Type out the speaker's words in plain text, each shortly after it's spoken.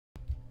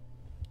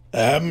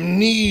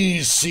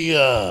Amnesia,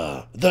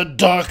 the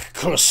dark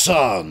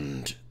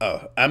croissant.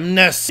 Oh,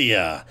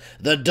 Amnesia,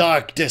 the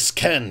dark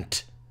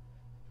descent.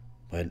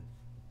 Wait,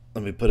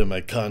 let me put in my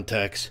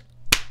contacts.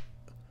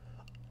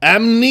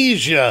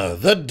 Amnesia,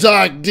 the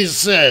dark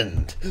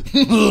descent.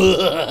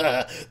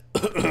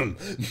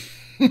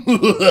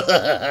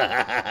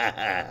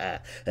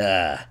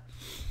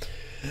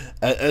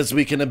 As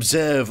we can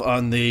observe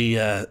on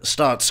the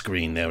start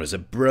screen, there is a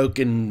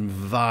broken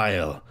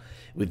vial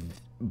with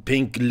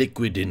pink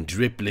liquid in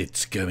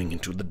driplets going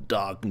into the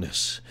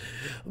darkness.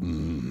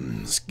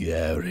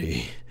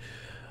 Scary.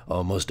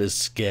 Almost as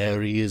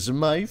scary as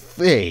my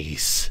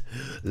face.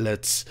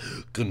 Let's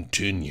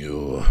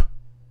continue.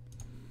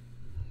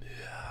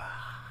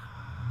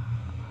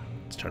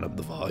 Let's turn up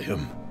the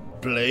volume.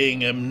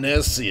 Playing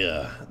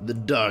Amnesia, the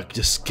dark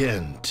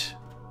descent.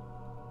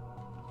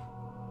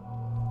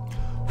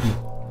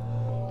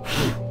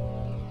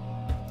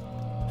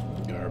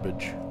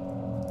 Garbage.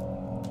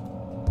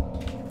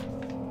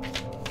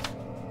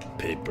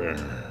 Paper.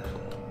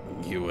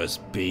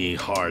 USB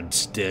hard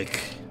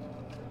stick.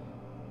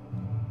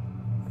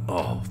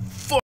 Oh,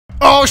 fuck.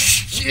 Oh,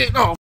 shit.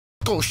 Oh,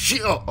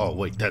 shit. Oh,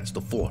 wait, that's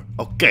the 4.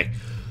 Okay.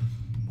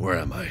 Where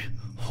am I?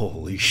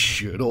 Holy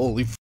shit.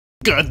 Holy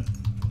God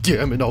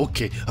damn it.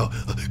 Okay.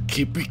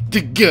 Keep it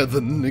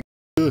together, nigga.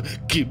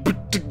 Keep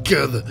it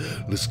together.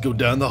 Let's go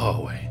down the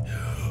hallway.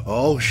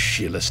 Oh,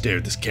 shit. Let's stare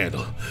at this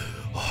candle.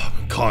 Oh,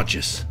 I'm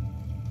conscious.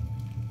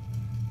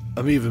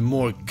 I'm even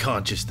more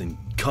conscious than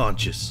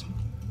conscious.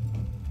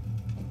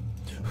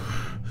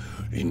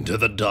 Into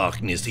the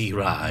darkness he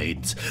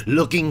rides,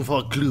 looking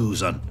for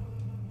clues on...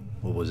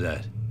 What was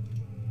that?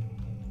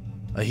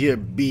 I hear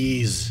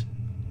bees.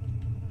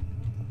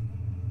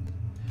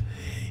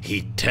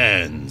 He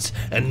turns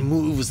and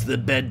moves the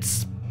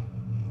bed's...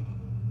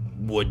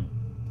 wood.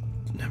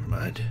 Never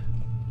mind.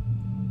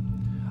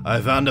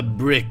 I found a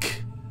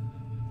brick.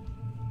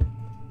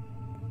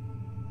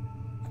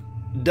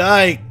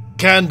 Die,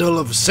 candle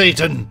of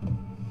Satan.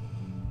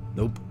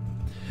 Nope.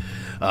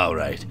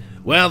 Alright.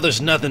 Well, there's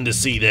nothing to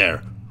see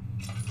there.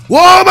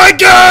 Oh my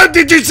God!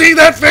 Did you see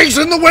that face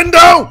in the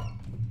window?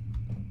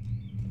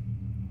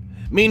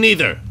 Me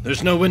neither.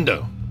 There's no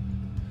window.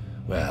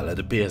 Well, it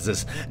appears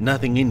there's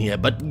nothing in here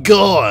but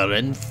gore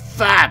and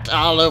fat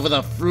all over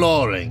the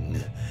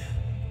flooring.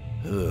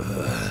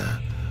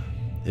 Ugh.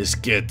 This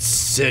gets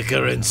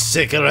sicker and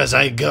sicker as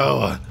I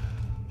go.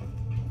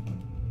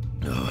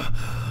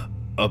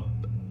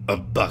 A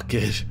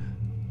bucket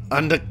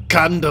and a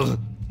candle.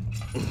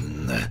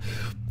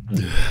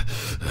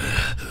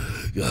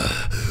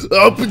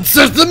 Open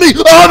sesame!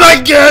 Oh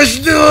my gosh!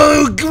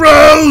 No!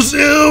 Gross!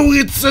 Ew!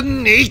 It's a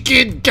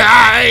naked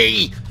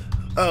guy!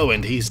 Oh,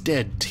 and he's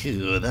dead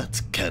too.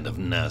 That's kind of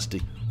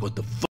nasty. What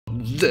the fuck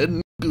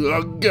then?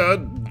 Oh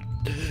God!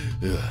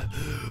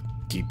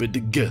 Keep it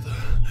together.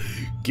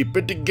 Keep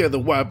it together,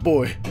 white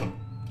boy.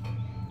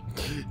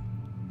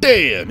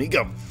 Damn, he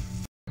got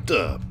f***ed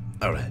up.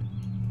 Alright.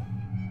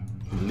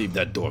 Leave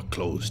that door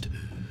closed.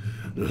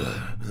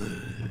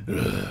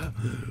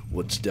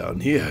 What's down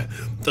here?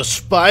 The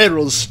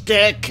spiral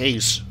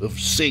staircase of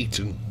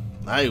Satan.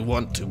 I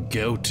want to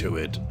go to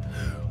it,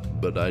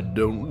 but I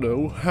don't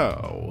know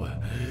how.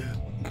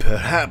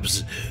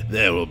 Perhaps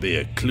there will be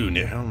a clue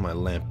near. How my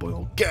lamp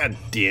oil? God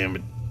damn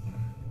it.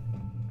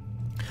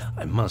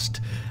 I must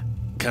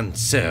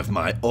conserve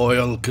my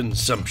oil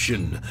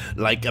consumption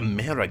like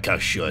America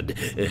should.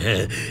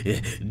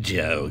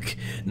 Joke.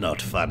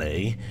 Not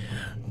funny.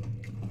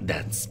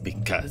 That's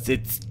because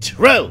it's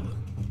true.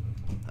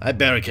 I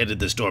barricaded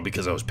this door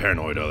because I was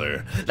paranoid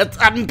earlier. Let's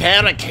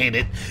unbarricade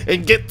it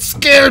and get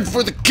scared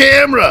for the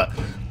camera.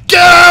 Get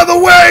out of the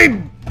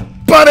way,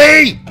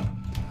 buddy!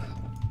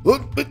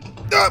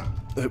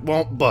 It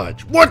won't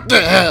budge. What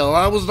the hell?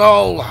 I was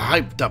all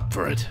hyped up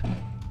for it.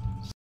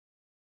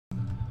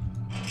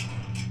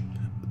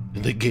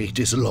 The gate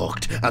is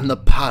locked, and the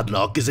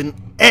padlock is in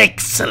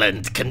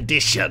excellent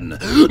condition.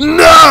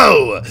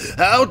 No!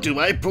 How do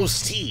I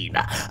proceed?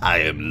 I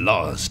am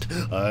lost.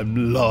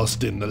 I'm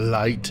lost in the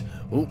light.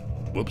 Oh,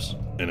 whoops.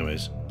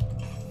 Anyways.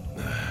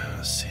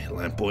 Let's see,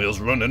 lamp oil's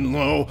running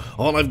low.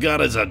 All I've got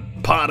is a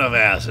pot of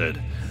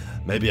acid.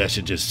 Maybe I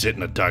should just sit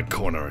in a dark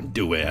corner and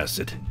do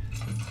acid.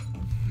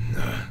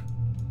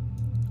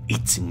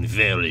 It's in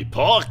very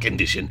poor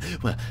condition.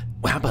 Well,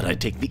 how about I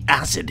take the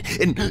acid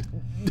and...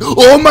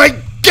 Oh my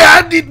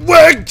God, it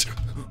worked!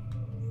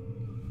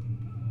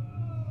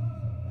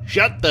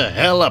 Shut the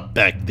hell up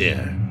back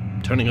there.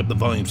 Turning up the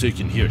volume so you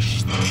can hear.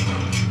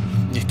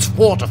 It's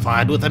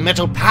fortified with a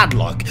metal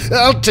padlock.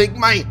 I'll take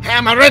my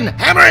hammer and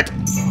hammer it.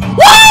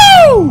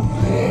 Woo!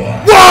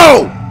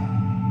 Whoa!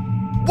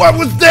 What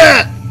was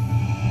that?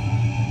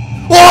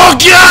 Oh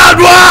God!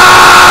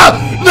 Whoa!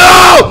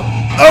 No!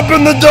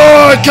 Open the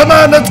door! Come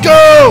on, let's go!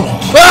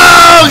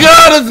 Oh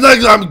God! It's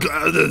like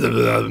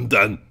I'm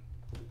done.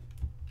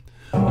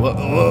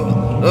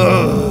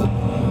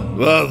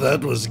 Well,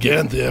 that was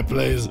Ganthia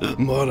plays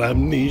more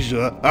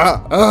Amnesia.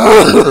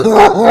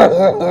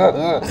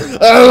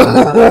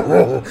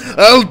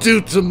 I'll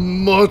do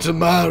more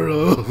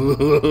tomorrow.